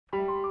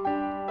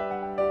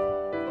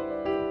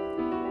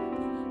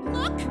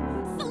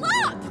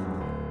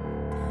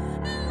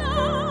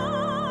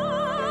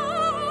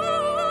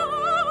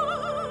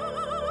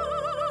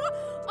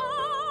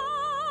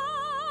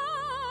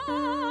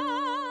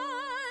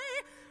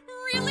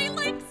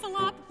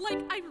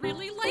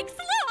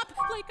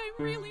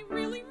really,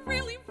 really,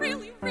 really,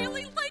 really,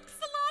 really like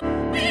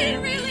SLOP. We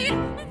really,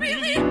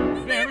 really,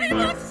 very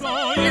much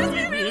so. Yes,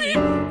 we really,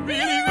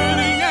 really,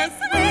 really, yes,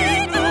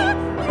 we do.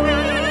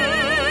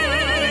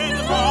 Really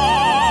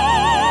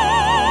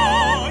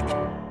like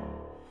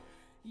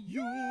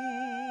you.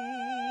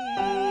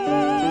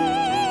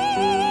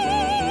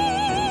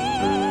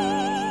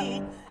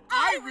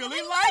 I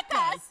really like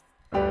us.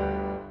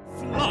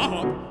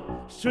 SLOP.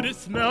 Should it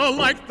smell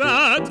like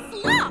that?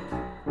 SLOP.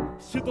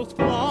 Should those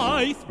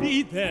flies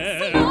be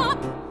there?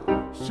 SLOP.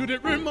 Should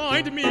it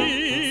remind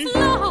me?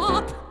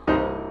 SLOP.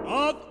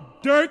 Of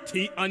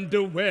dirty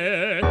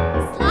underwear?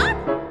 SLOP.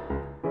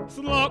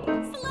 SLOP.